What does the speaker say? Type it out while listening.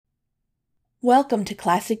Welcome to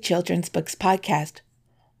Classic Children's Books Podcast.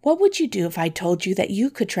 What would you do if I told you that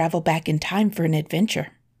you could travel back in time for an adventure?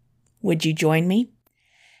 Would you join me?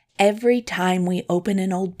 Every time we open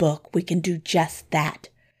an old book, we can do just that.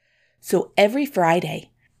 So every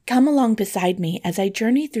Friday, come along beside me as I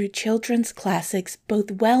journey through children's classics,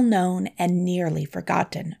 both well-known and nearly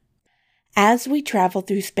forgotten. As we travel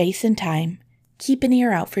through space and time, keep an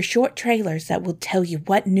ear out for short trailers that will tell you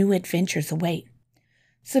what new adventures await.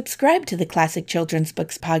 Subscribe to the Classic Children's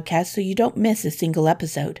Books Podcast so you don't miss a single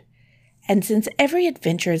episode. And since every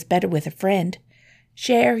adventure is better with a friend,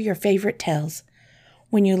 share your favorite tales.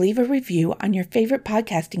 When you leave a review on your favorite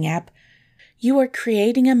podcasting app, you are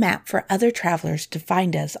creating a map for other travelers to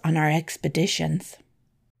find us on our expeditions.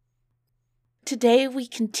 Today we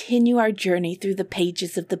continue our journey through the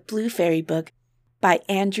pages of the Blue Fairy book by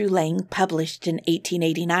Andrew Lang, published in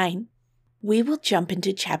 1889. We will jump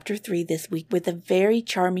into Chapter 3 this week with a very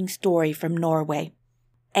charming story from Norway.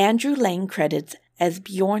 Andrew Lang credits as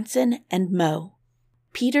Bjornson and Moe.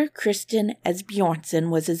 Peter Christian as Bjornson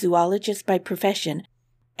was a zoologist by profession,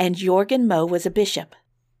 and Jorgen Moe was a bishop.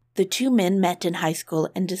 The two men met in high school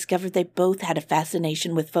and discovered they both had a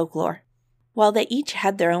fascination with folklore. While they each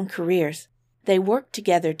had their own careers, they worked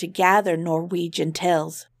together to gather Norwegian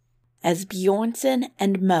tales. As Bjornson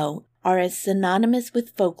and Moe are as synonymous with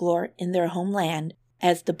folklore in their homeland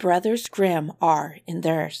as the Brothers Grimm are in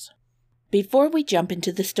theirs. Before we jump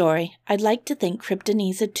into the story, I'd like to thank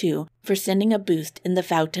Kryptonisa 2 for sending a boost in the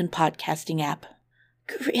Fountain podcasting app.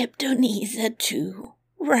 Kryptonisa 2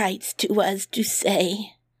 writes to us to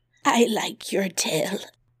say, "I like your tale.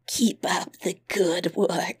 Keep up the good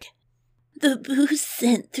work. The boost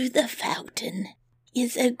sent through the fountain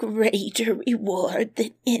is a greater reward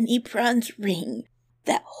than any bronze ring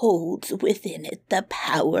that holds within it the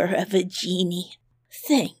power of a genie.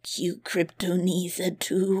 Thank you, Kryptonisa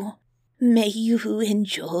 2. May you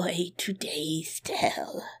enjoy today's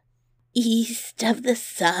tale. East of the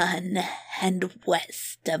sun and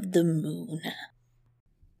west of the moon."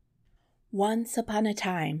 Once upon a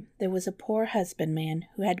time, there was a poor husbandman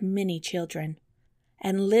who had many children,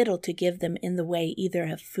 and little to give them in the way either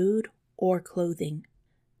of food or clothing.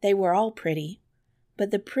 They were all pretty, but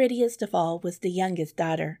the prettiest of all was the youngest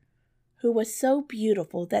daughter, who was so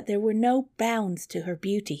beautiful that there were no bounds to her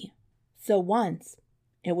beauty. So once,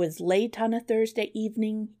 it was late on a Thursday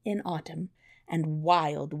evening in autumn, and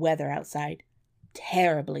wild weather outside,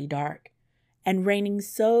 terribly dark, and raining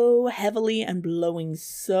so heavily and blowing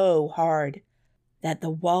so hard that the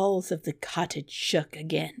walls of the cottage shook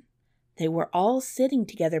again. They were all sitting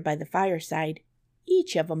together by the fireside,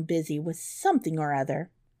 each of them busy with something or other,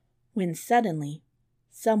 when suddenly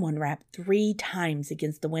someone rapped 3 times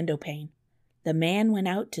against the window pane. The man went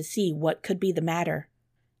out to see what could be the matter,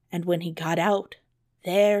 and when he got out,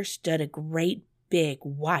 there stood a great big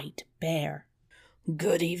white bear.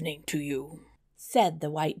 "Good evening to you," said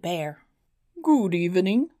the white bear. "Good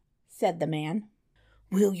evening," said the man.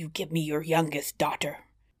 "Will you give me your youngest daughter?"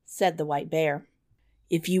 said the white bear.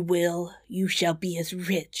 "If you will, you shall be as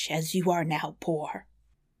rich as you are now poor."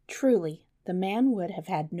 Truly, the man would have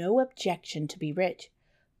had no objection to be rich,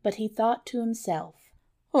 but he thought to himself,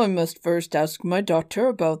 "I must first ask my daughter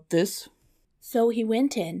about this." So he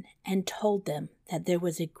went in and told them that there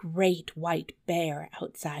was a great white bear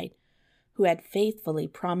outside, who had faithfully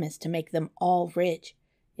promised to make them all rich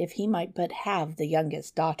if he might but have the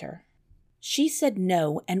youngest daughter. She said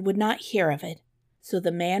no and would not hear of it, so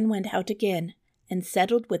the man went out again and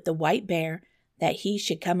settled with the white bear that he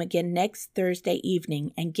should come again next Thursday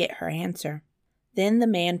evening and get her answer. Then the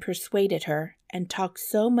man persuaded her and talked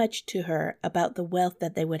so much to her about the wealth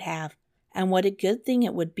that they would have, and what a good thing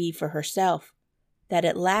it would be for herself, that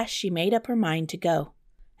at last she made up her mind to go,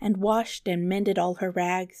 and washed and mended all her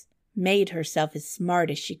rags, made herself as smart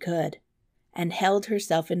as she could, and held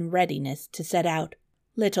herself in readiness to set out.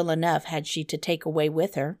 Little enough had she to take away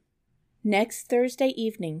with her. Next Thursday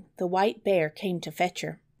evening the white bear came to fetch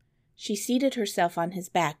her. She seated herself on his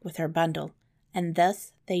back with her bundle, and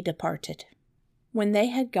thus they departed. When they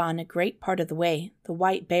had gone a great part of the way, the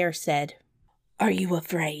white bear said, "Are you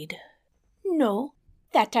afraid?" "No,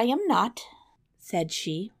 that I am not," said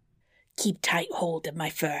she. "Keep tight hold of my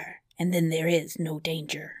fur, and then there is no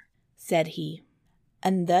danger," said he.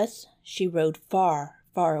 And thus she rode far,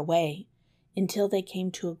 far away, until they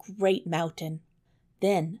came to a great mountain.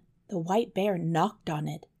 Then the white bear knocked on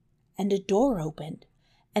it, and a door opened,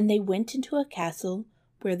 and they went into a castle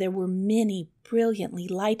where there were many brilliantly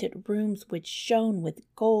lighted rooms which shone with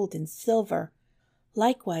gold and silver,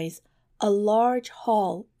 likewise a large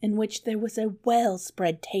hall in which there was a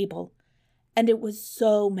well-spread table, and it was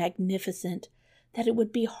so magnificent that it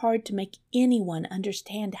would be hard to make anyone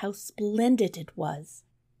understand how splendid it was.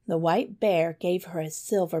 The white bear gave her a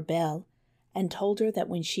silver bell and told her that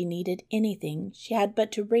when she needed anything, she had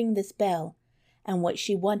but to ring this bell, and what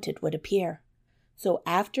she wanted would appear. So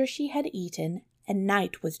after she had eaten and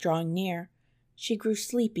night was drawing near, she grew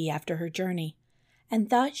sleepy after her journey and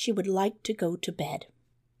thought she would like to go to bed.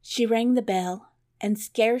 She rang the bell, and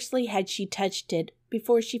scarcely had she touched it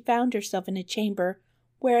before she found herself in a chamber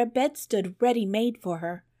where a bed stood ready-made for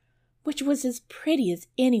her, which was as pretty as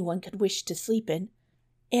anyone could wish to sleep in.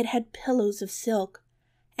 It had pillows of silk,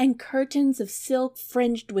 and curtains of silk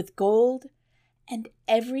fringed with gold, and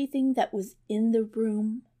everything that was in the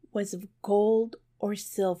room was of gold or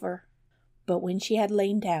silver. But when she had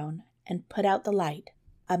lain down and put out the light,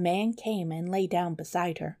 a man came and lay down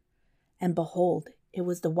beside her, and behold, it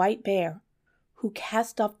was the white bear, who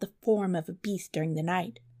cast off the form of a beast during the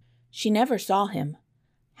night. She never saw him,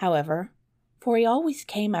 however, for he always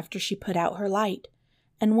came after she put out her light,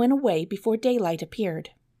 and went away before daylight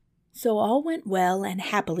appeared. So all went well and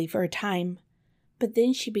happily for a time, but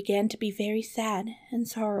then she began to be very sad and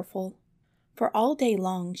sorrowful, for all day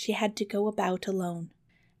long she had to go about alone,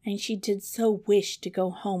 and she did so wish to go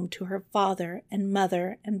home to her father and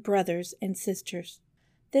mother and brothers and sisters.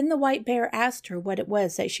 Then the white bear asked her what it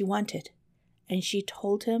was that she wanted, and she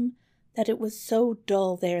told him that it was so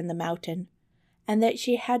dull there in the mountain, and that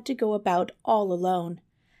she had to go about all alone,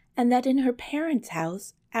 and that in her parents'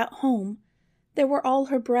 house, at home, there were all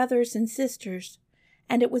her brothers and sisters,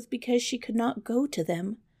 and it was because she could not go to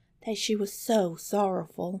them that she was so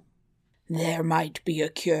sorrowful. "There might be a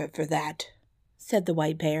cure for that," said the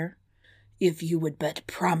white bear, "if you would but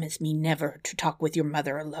promise me never to talk with your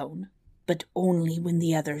mother alone, but only when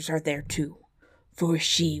the others are there too. For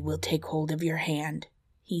she will take hold of your hand,"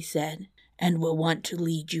 he said, "and will want to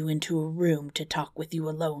lead you into a room to talk with you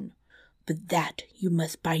alone. But that you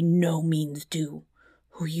must by no means do,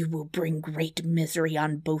 or you will bring great misery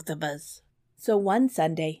on both of us." So one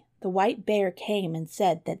Sunday, the white bear came and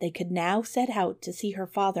said that they could now set out to see her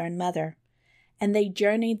father and mother, and they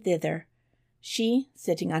journeyed thither, she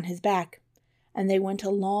sitting on his back, and they went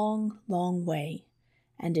a long, long way,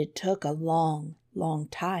 and it took a long, long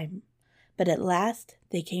time. But at last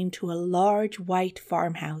they came to a large white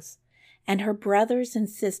farmhouse, and her brothers and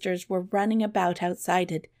sisters were running about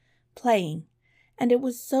outside it, playing, and it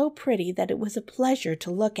was so pretty that it was a pleasure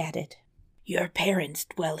to look at it. "Your parents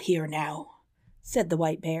dwell here now," said the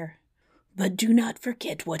white bear, "but do not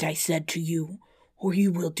forget what I said to you, or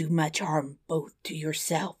you will do much harm both to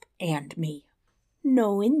yourself and me."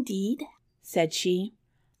 "No, indeed," said she.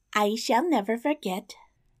 "I shall never forget."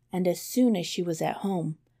 And as soon as she was at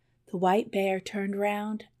home, the white bear turned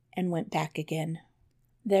round and went back again.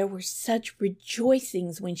 There were such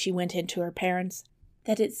rejoicings when she went into her parents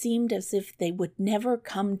that it seemed as if they would never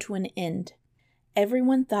come to an end.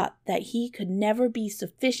 Everyone thought that he could never be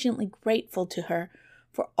sufficiently grateful to her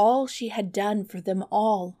for all she had done for them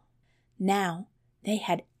all. Now they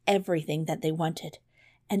had everything that they wanted,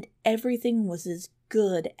 and everything was as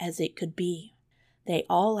good as it could be. They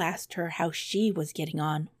all asked her how she was getting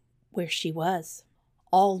on where she was.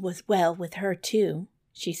 All was well with her too,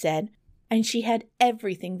 she said, and she had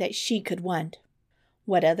everything that she could want.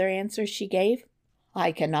 What other answers she gave,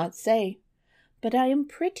 I cannot say, but I am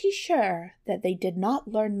pretty sure that they did not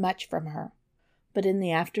learn much from her. But in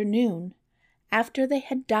the afternoon, after they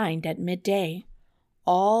had dined at midday,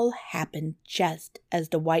 all happened just as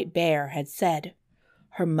the white bear had said.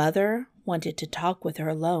 Her mother wanted to talk with her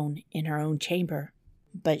alone in her own chamber,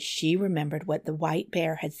 but she remembered what the white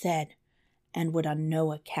bear had said, and would on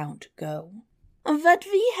no account go. "What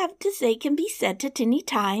we have to say can be said at any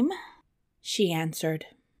time," she answered.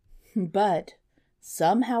 But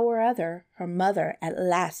somehow or other her mother at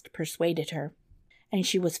last persuaded her, and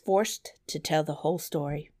she was forced to tell the whole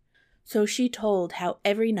story. So she told how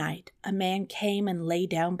every night a man came and lay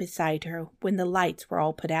down beside her when the lights were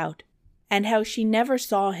all put out, and how she never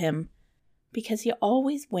saw him because he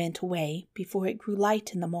always went away before it grew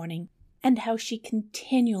light in the morning, and how she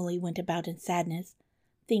continually went about in sadness,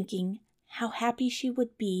 thinking how happy she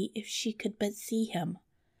would be if she could but see him,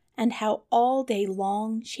 and how all day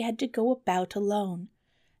long she had to go about alone,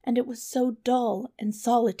 and it was so dull and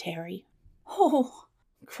solitary. "Oh,"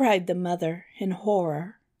 cried the mother in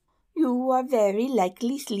horror, "you are very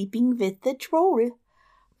likely sleeping with the troll,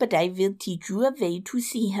 but I will teach you a way to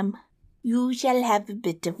see him. You shall have a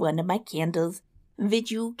bit of one of my candles,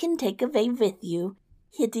 which you can take away with you,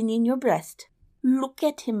 hidden in your breast. Look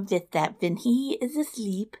at him with that when he is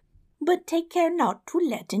asleep, but take care not to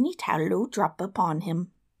let any tallow drop upon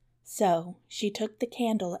him." So she took the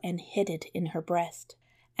candle and hid it in her breast,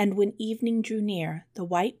 And when evening drew near, the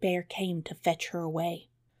White Bear came to fetch her away.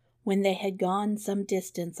 When they had gone some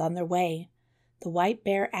distance on their way, the White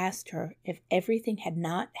Bear asked her if everything had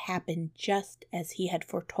not happened just as he had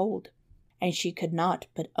foretold, and she could not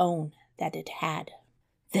but own that it had.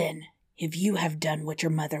 "Then, if you have done what your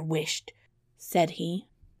mother wished," said he,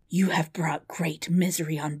 "you have brought great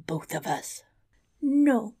misery on both of us."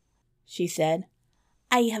 "No," she said,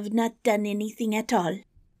 "I have not done anything at all."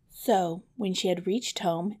 So, when she had reached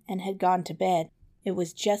home and had gone to bed, it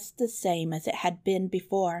was just the same as it had been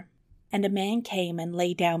before, and a man came and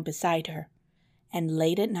lay down beside her. And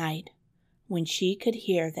late at night, when she could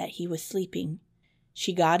hear that he was sleeping,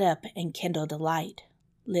 she got up and kindled a light,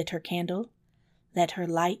 lit her candle, let her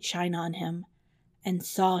light shine on him, and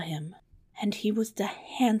saw him, and he was the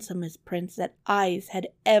handsomest prince that eyes had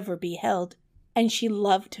ever beheld, and she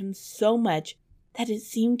loved him so much that it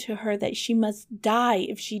seemed to her that she must die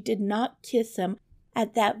if she did not kiss him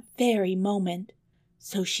at that very moment.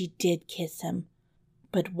 So she did kiss him,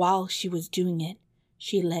 but while she was doing it,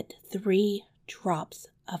 she let 3 drops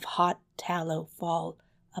of hot tallow fall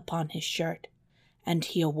upon his shirt, and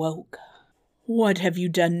he awoke. "What have you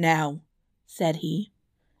done now?" said he.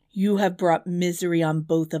 "You have brought misery on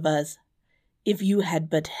both of us. If you had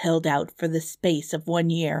but held out for the space of 1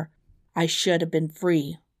 year, I should have been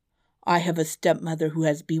free. I have a stepmother who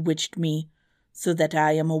has bewitched me, so that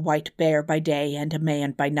I am a white bear by day and a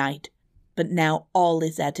man by night. But now all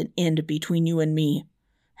is at an end between you and me,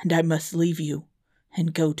 and I must leave you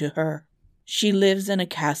and go to her. She lives in a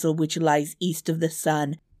castle which lies east of the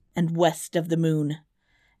sun and west of the moon,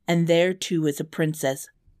 and there too is a princess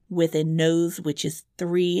with a nose which is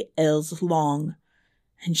 3 ells long,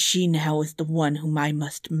 and she now is the one whom I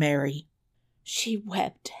must marry." She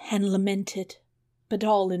wept and lamented, but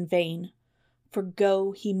all in vain, for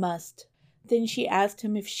go he must. Then she asked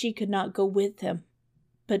him if she could not go with him,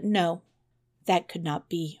 but no, that could not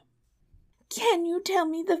be. "Can you tell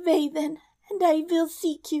me the way then, and I will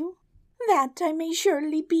seek you? That I may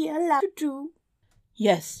surely be allowed to do."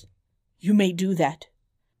 "Yes, you may do that,"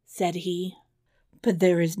 said he, "but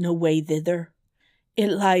there is no way thither. It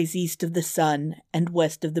lies east of the sun and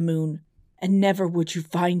west of the moon, and never would you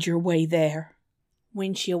find your way there."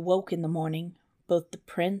 When she awoke in the morning, both the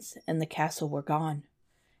prince and the castle were gone,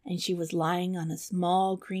 and she was lying on a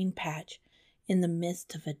small green patch in the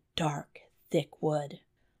midst of a dark, thick wood.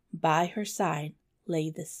 By her side lay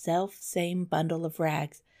the self-same bundle of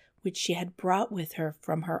rags which she had brought with her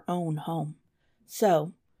from her own home.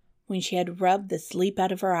 So, when she had rubbed the sleep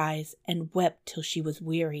out of her eyes and wept till she was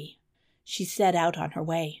weary, she set out on her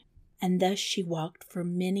way, and thus she walked for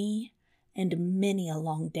many and many a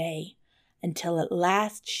long day, until at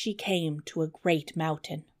last she came to a great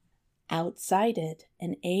mountain. Outside it,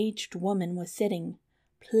 an aged woman was sitting,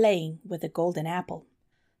 playing with a golden apple.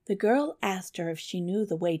 The girl asked her if she knew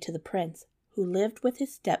the way to the prince, who lived with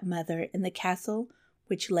his stepmother in the castle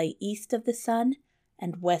which lay east of the sun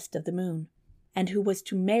and west of the moon, and who was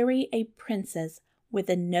to marry a princess with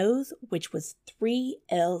a nose which was 3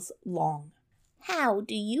 ells long. "How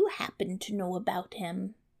do you happen to know about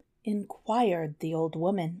him?" inquired the old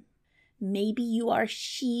woman. "Maybe you are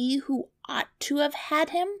she who ought to have had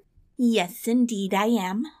him?" "Yes, indeed I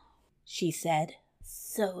am," she said.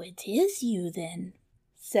 "So it is you, then,"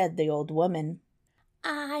 said the old woman.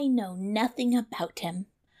 "I know nothing about him,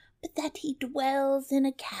 but that he dwells in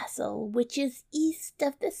a castle which is east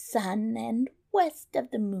of the sun and west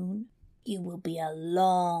of the moon. You will be a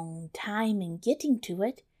long time in getting to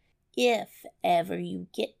it, if ever you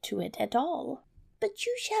get to it at all. But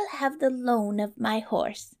you shall have the loan of my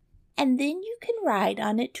horse, and then you can ride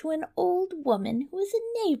on it to an old woman who is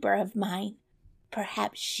a neighbor of mine.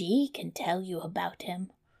 Perhaps she can tell you about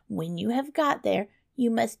him. When you have got there, you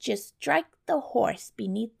must just strike the horse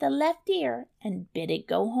beneath the left ear and bid it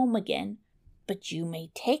go home again. But you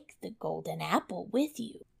may take the golden apple with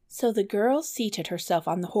you." So the girl seated herself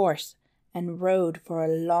on the horse and rode for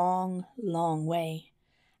a long, long way,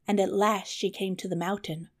 and at last she came to the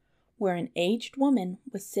mountain, where an aged woman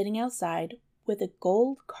was sitting outside with a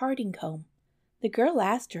gold carding comb. The girl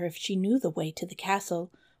asked her if she knew the way to the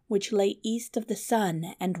castle, which lay east of the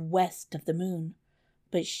sun and west of the moon,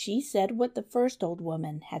 but she said what the first old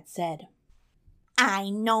woman had said. "I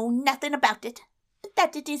know nothing about it, but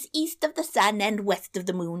that it is east of the sun and west of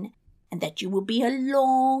the moon, and that you will be a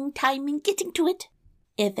long time in getting to it,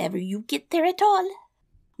 if ever you get there at all.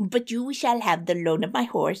 But you shall have the loan of my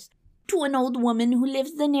horse to an old woman who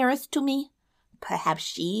lives the nearest to me. Perhaps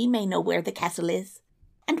she may know where the castle is,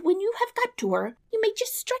 and when you have got to her, you may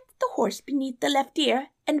just strike the horse beneath the left ear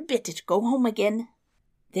and bid it go home again."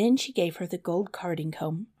 Then she gave her the gold carding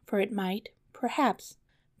comb, for it might, perhaps,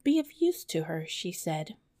 be of use to her, she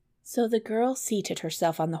said. So the girl seated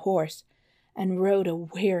herself on the horse and rode a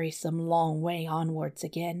wearisome long way onwards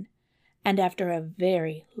again, and after a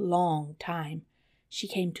very long time she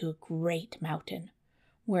came to a great mountain,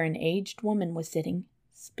 where an aged woman was sitting,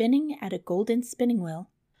 spinning at a golden spinning wheel.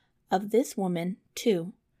 Of this woman,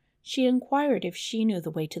 too, she inquired if she knew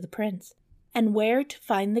the way to the prince, and where to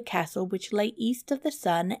find the castle which lay east of the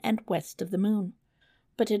sun and west of the moon.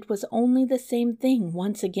 But it was only the same thing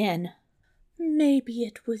once again. "Maybe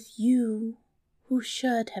it was you who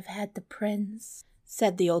should have had the prince,"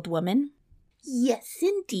 said the old woman. "Yes,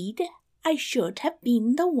 indeed, I should have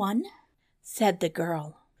been the one," said the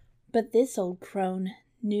girl. But this old crone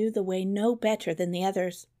knew the way no better than the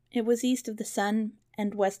others. It was east of the sun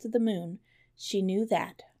and west of the moon. She knew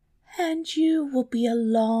that. "And you will be a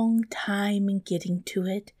long time in getting to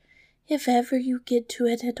it, if ever you get to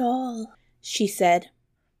it at all," she said.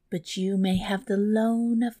 "But you may have the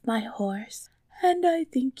loan of my horse, and I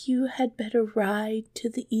think you had better ride to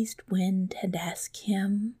the east wind and ask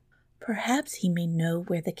him. Perhaps he may know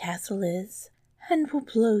where the castle is, and will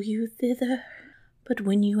blow you thither. But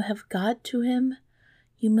when you have got to him,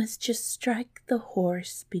 you must just strike the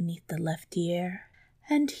horse beneath the left ear,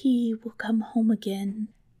 and he will come home again."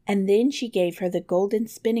 And then she gave her the golden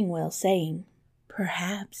spinning wheel, saying,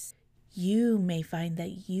 "Perhaps you may find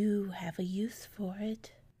that you have a use for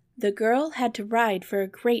it." The girl had to ride for a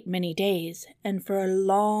great many days, and for a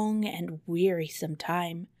long and wearisome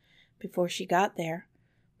time, before she got there.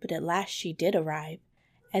 But at last she did arrive,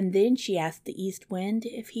 and then she asked the east wind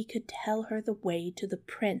if he could tell her the way to the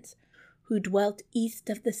prince who dwelt east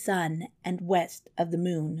of the sun and west of the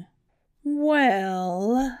moon.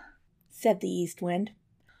 "Well," said the east wind,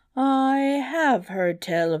 "I have heard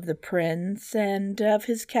tell of the prince and of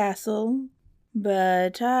his castle,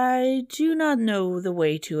 but I do not know the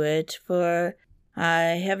way to it, for I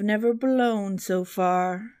have never blown so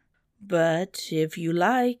far. But if you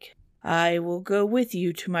like, I will go with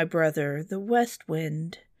you to my brother, the west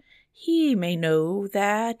wind. He may know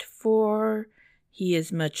that, for he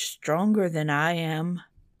is much stronger than I am.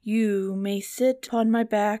 You may sit on my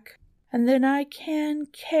back, and then I can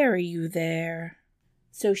carry you there."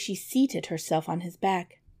 So she seated herself on his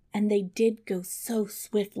back, and they did go so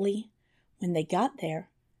swiftly. When they got there,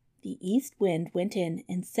 the east wind went in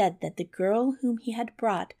and said that the girl whom he had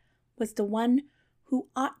brought was the one who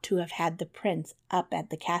ought to have had the prince up at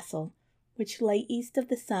the castle, which lay east of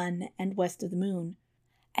the sun and west of the moon,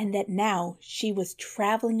 and that now she was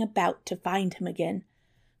traveling about to find him again.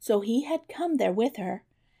 So he had come there with her,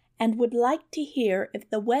 and would like to hear if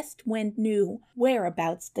the west wind knew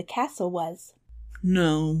whereabouts the castle was.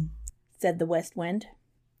 "No," said the west wind.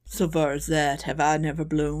 "so far as that have I never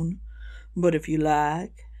blown. But if you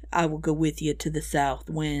like, I will go with you to the south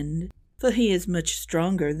wind, for he is much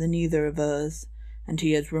stronger than either of us, and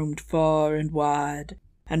he has roamed far and wide,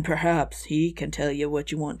 and perhaps he can tell you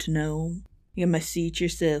what you want to know. You may seat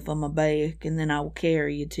yourself on my back, and then I will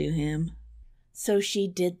carry you to him." So she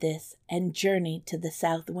did this, and journeyed to the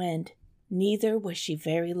south wind. Neither was she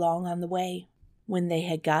very long on the way. When they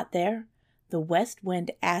had got there, the west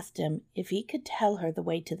wind asked him if he could tell her the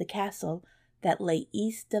way to the castle that lay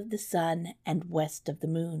east of the sun and west of the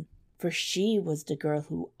moon, for she was the girl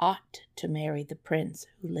who ought to marry the prince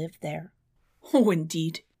who lived there. "Oh,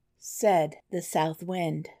 indeed," said the south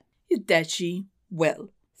wind. "Is that she? Well,"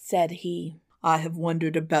 said he, "I have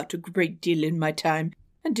wandered about a great deal in my time,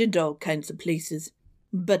 and in all kinds of places,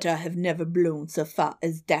 but I have never blown so far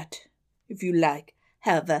as that. If you like,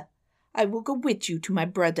 however, I will go with you to my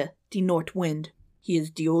brother, the North Wind. He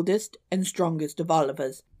is the oldest and strongest of all of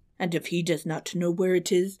us, and if he does not know where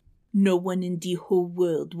it is, no one in the whole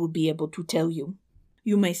world will be able to tell you.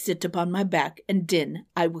 You may sit upon my back, and then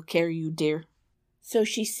I will carry you there." So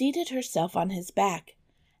she seated herself on his back,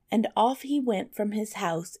 and off he went from his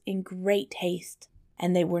house in great haste.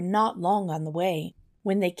 And they were not long on the way.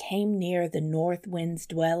 When they came near the North Wind's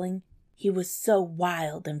dwelling, he was so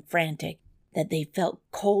wild and frantic that they felt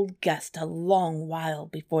cold gusts a long while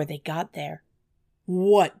before they got there.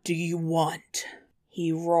 "What do you want?"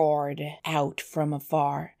 he roared out from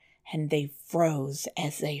afar, and they froze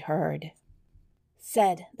as they heard.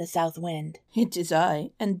 Said the south wind, "It is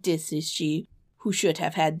I, and this is she who should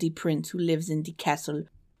have had the prince who lives in the castle,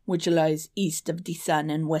 which lies east of the sun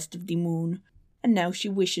and west of the moon. And now she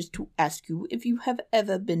wishes to ask you if you have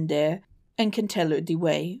ever been there, and can tell her the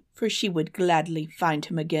way, for she would gladly find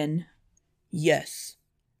him again." "Yes,"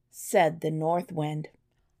 said the north wind,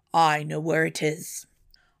 "I know where it is.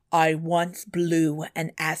 I once blew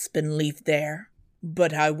an aspen leaf there,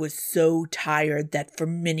 but I was so tired that for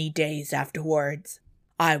many days afterwards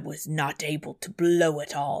I was not able to blow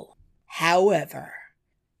it all. However,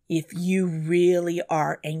 if you really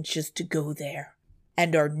are anxious to go there,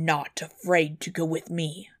 and are not afraid to go with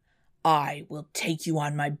me, I will take you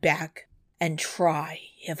on my back and try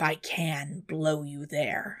if I can blow you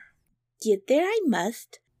there." "Get there I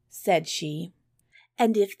must," said she,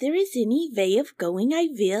 "and if there is any way of going I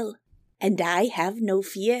will, and I have no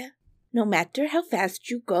fear, no matter how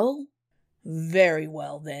fast you go." "Very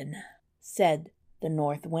well, then," said the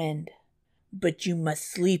North Wind. "But you must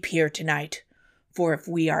sleep here tonight, for if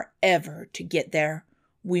we are ever to get there,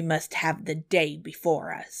 we must have the day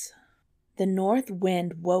before us." The North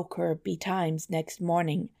Wind woke her betimes next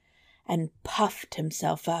morning, and puffed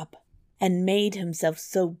himself up, and made himself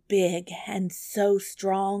so big and so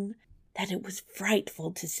strong that it was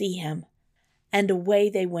frightful to see him. And away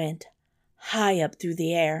they went, high up through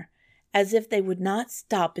the air, as if they would not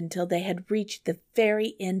stop until they had reached the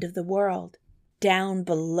very end of the world. Down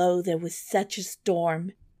below there was such a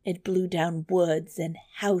storm, it blew down woods and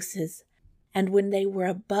houses, and when they were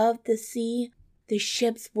above the sea, the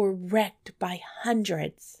ships were wrecked by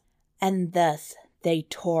hundreds. And thus they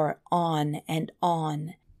tore on, and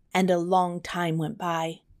a long time went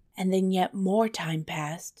by, and then yet more time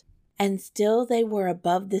passed, and still they were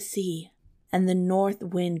above the sea, and the North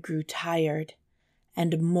Wind grew tired,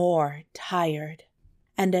 and more tired,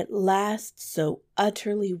 and at last so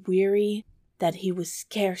utterly weary that he was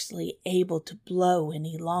scarcely able to blow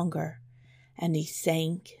any longer, and he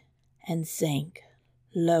sank and sank,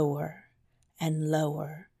 lower and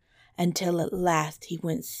lower, until at last he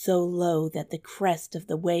went so low that the crest of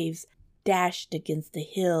the waves dashed against the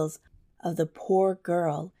heels of the poor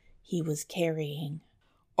girl he was carrying.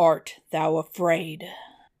 "Art thou afraid?"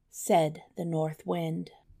 said the North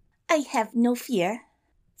Wind. "I have no fear,"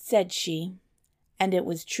 said she, and it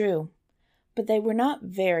was true. But they were not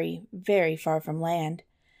very, very far from land,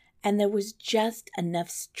 and there was just enough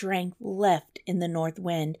strength left in the North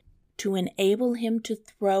Wind to enable him to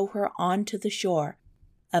throw her onto the shore,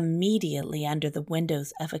 immediately under the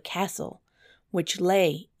windows of a castle, which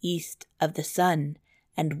lay east of the sun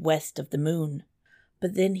and west of the moon.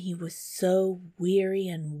 But then he was so weary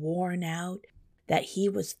and worn out that he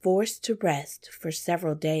was forced to rest for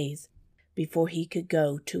several days before he could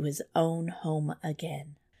go to his own home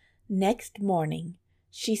again. Next morning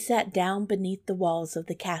she sat down beneath the walls of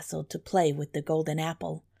the castle to play with the golden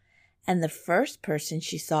apple, and the first person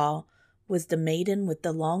she saw was the maiden with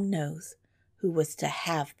the long nose, who was to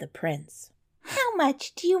have the prince. "How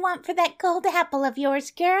much do you want for that gold apple of yours,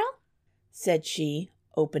 girl?" said she,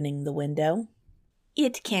 opening the window.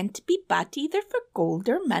 "It can't be bought either for gold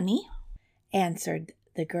or money," answered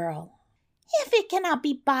the girl. "If it cannot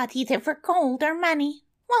be bought either for gold or money,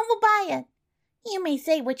 what will buy it? You may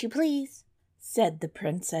say what you please," said the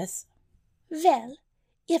princess. "Well,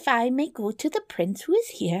 if I may go to the prince who is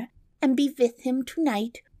here and be with him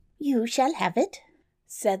tonight, you shall have it,"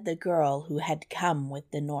 said the girl who had come with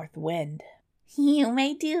the North Wind. "You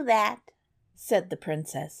may do that," said the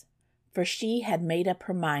princess, for she had made up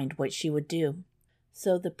her mind what she would do.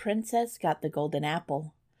 So the princess got the golden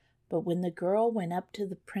apple, but when the girl went up to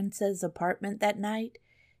the prince's apartment that night,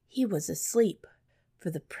 he was asleep, for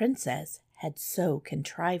the princess had so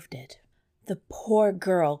contrived it. The poor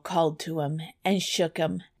girl called to him and shook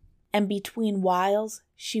him, and between whiles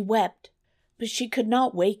she wept, but she could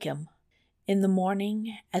not wake him. In the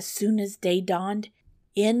morning, as soon as day dawned,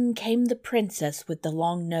 in came the princess with the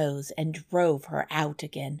long nose and drove her out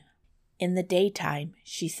again. In the daytime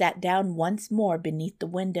she sat down once more beneath the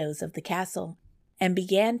windows of the castle, and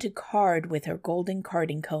began to card with her golden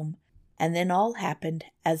carding comb, and then all happened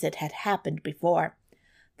as it had happened before.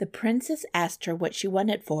 The princess asked her what she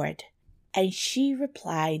wanted for it, and she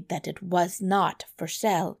replied that it was not for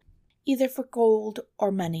sale, either for gold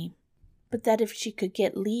or money, but that if she could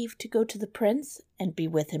get leave to go to the prince and be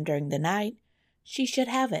with him during the night, she should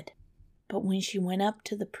have it. But when she went up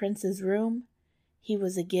to the prince's room, he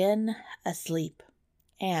was again asleep,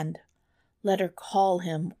 and, let her call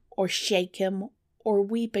him or shake him or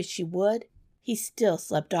weep as she would, he still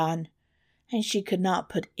slept on, and she could not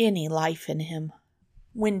put any life in him.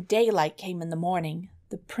 When daylight came in the morning,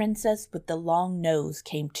 the princess with the long nose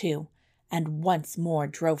came too, and once more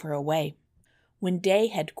drove her away. When day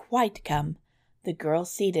had quite come, the girl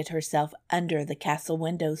seated herself under the castle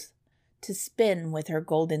windows to spin with her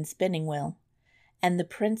golden spinning wheel, and the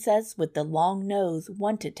princess with the long nose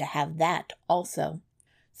wanted to have that also.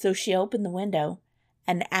 So she opened the window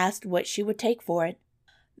and asked what she would take for it.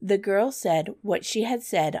 The girl said what she had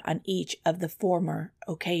said on each of the former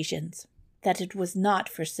occasions, that it was not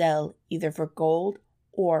for sale either for gold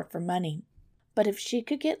or for money, but if she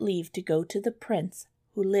could get leave to go to the prince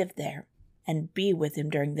who lived there and be with him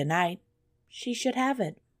during the night, she should have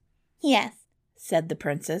it. "Yes," said the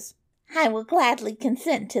princess. "I will gladly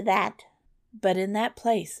consent to that." But in that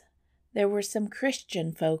place there were some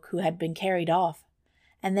Christian folk who had been carried off,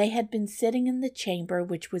 and they had been sitting in the chamber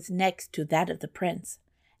which was next to that of the prince,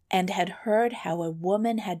 and had heard how a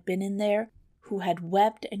woman had been in there who had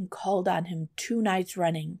wept and called on him 2 nights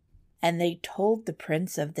running, and they told the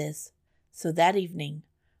prince of this. So that evening,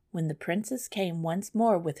 when the princess came once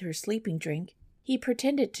more with her sleeping drink, he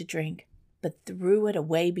pretended to drink, but threw it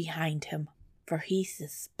away behind him, for he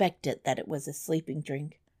suspected that it was a sleeping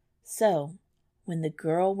drink. So, when the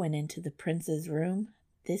girl went into the prince's room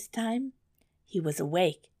this time, he was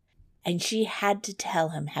awake, and she had to tell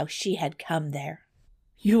him how she had come there.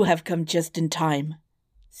 "You have come just in time,"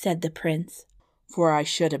 said the prince, "for I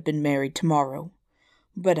should have been married tomorrow.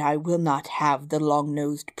 But I will not have the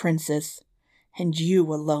long-nosed princess, and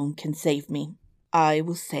you alone can save me. I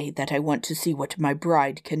will say that I want to see what my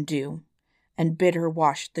bride can do, and bid her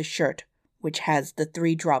wash the shirt which has the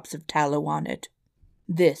 3 drops of tallow on it.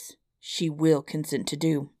 This she will consent to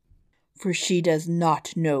do, for she does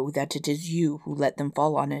not know that it is you who let them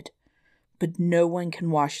fall on it. But no one can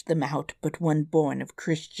wash them out but one born of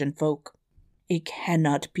Christian folk. It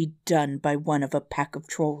cannot be done by one of a pack of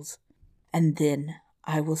trolls. And then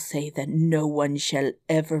I will say that no one shall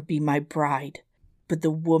ever be my bride but the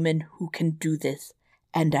woman who can do this,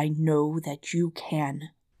 and I know that you can."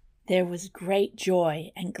 There was great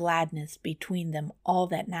joy and gladness between them all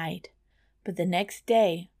that night. But the next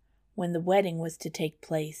day, when the wedding was to take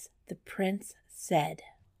place, the prince said,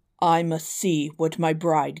 "I must see what my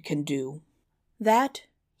bride can do." "That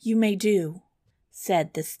you may do,"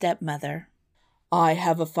 said the stepmother. "I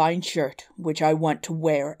have a fine shirt which I want to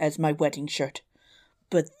wear as my wedding shirt,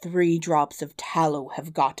 but 3 drops of tallow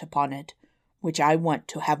have got upon it, which I want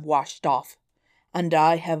to have washed off, and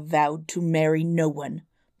I have vowed to marry no one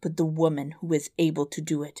but the woman who is able to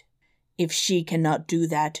do it. If she cannot do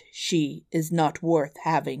that, she is not worth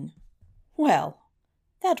having." Well,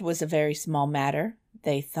 that was a very small matter,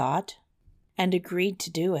 they thought, and agreed to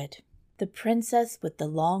do it. The princess with the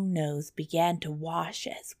long nose began to wash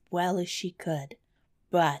as well as she could,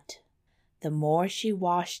 but the more she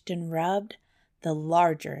washed and rubbed, the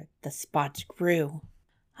larger the spots grew.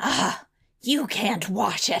 "Ah, you can't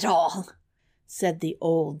wash at all," said the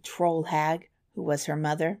old troll hag, who was her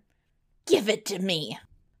mother. "Give it to me."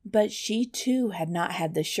 But she too had not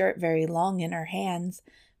had the shirt very long in her hands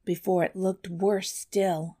before it looked worse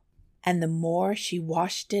still, and the more she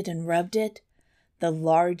washed it and rubbed it, the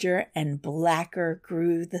larger and blacker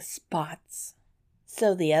grew the spots.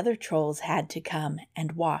 So the other trolls had to come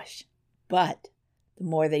and wash, but the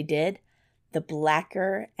more they did, the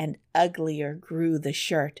blacker and uglier grew the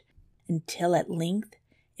shirt, until at length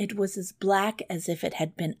it was as black as if it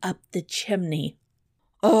had been up the chimney.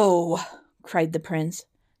 "Oh," cried the prince,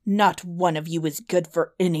 "not one of you is good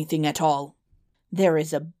for anything at all. There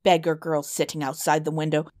is a beggar girl sitting outside the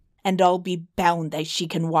window, and I'll be bound that she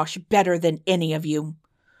can wash better than any of you.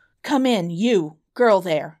 Come in, you, girl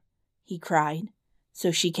there," he cried.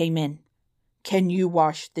 So she came in. "Can you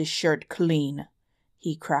wash this shirt clean?"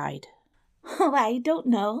 he cried. "Oh, I don't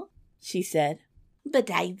know," she said, "but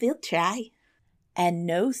I will try." And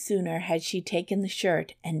no sooner had she taken the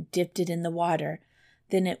shirt and dipped it in the water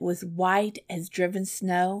than it was white as driven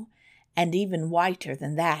snow, and even whiter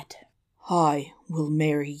than that. "I will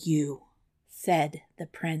marry you," said the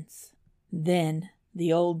prince. Then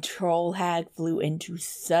the old troll hag flew into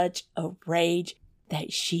such a rage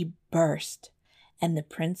that she burst, and the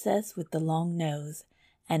princess with the long nose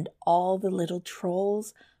and all the little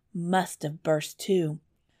trolls must have burst too,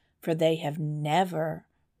 for they have never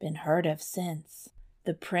been heard of since.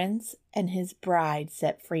 The prince and his bride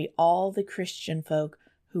set free all the Christian folk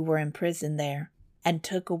who were imprisoned there, and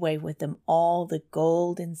took away with them all the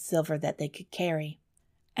gold and silver that they could carry,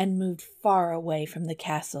 and moved far away from the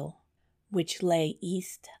castle, which lay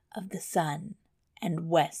east of the sun and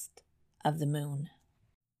west of the moon.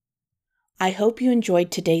 I hope you enjoyed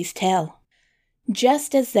today's tale.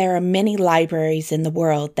 Just as there are many libraries in the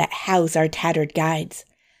world that house our tattered guides,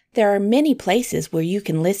 there are many places where you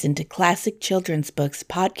can listen to Classic Children's Books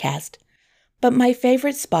podcast. But my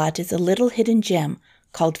favorite spot is a little hidden gem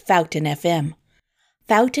called Fountain FM.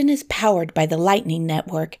 Fountain is powered by the Lightning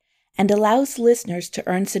Network and allows listeners to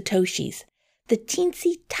earn Satoshis, the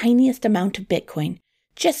teensy tiniest amount of Bitcoin,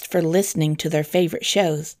 just for listening to their favorite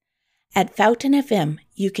shows. At Fountain FM,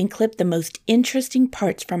 you can clip the most interesting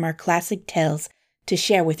parts from our classic tales to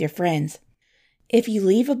share with your friends. If you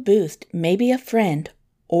leave a boost, maybe a friend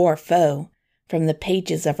or foe, from the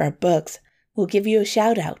pages of our books, we'll give you a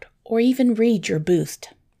shout out or even read your boost.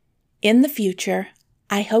 In the future,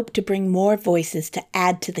 I hope to bring more voices to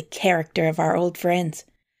add to the character of our old friends.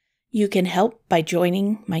 You can help by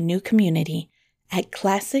joining my new community at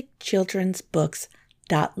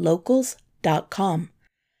classicchildrensbooks.locals.com.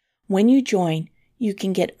 When you join, you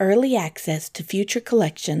can get early access to future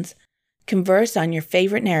collections, converse on your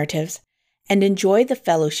favorite narratives, and enjoy the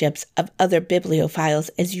fellowships of other bibliophiles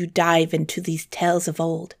as you dive into these tales of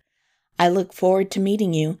old. I look forward to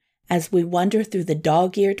meeting you as we wander through the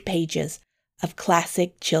dog-eared pages of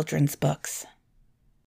classic children's books.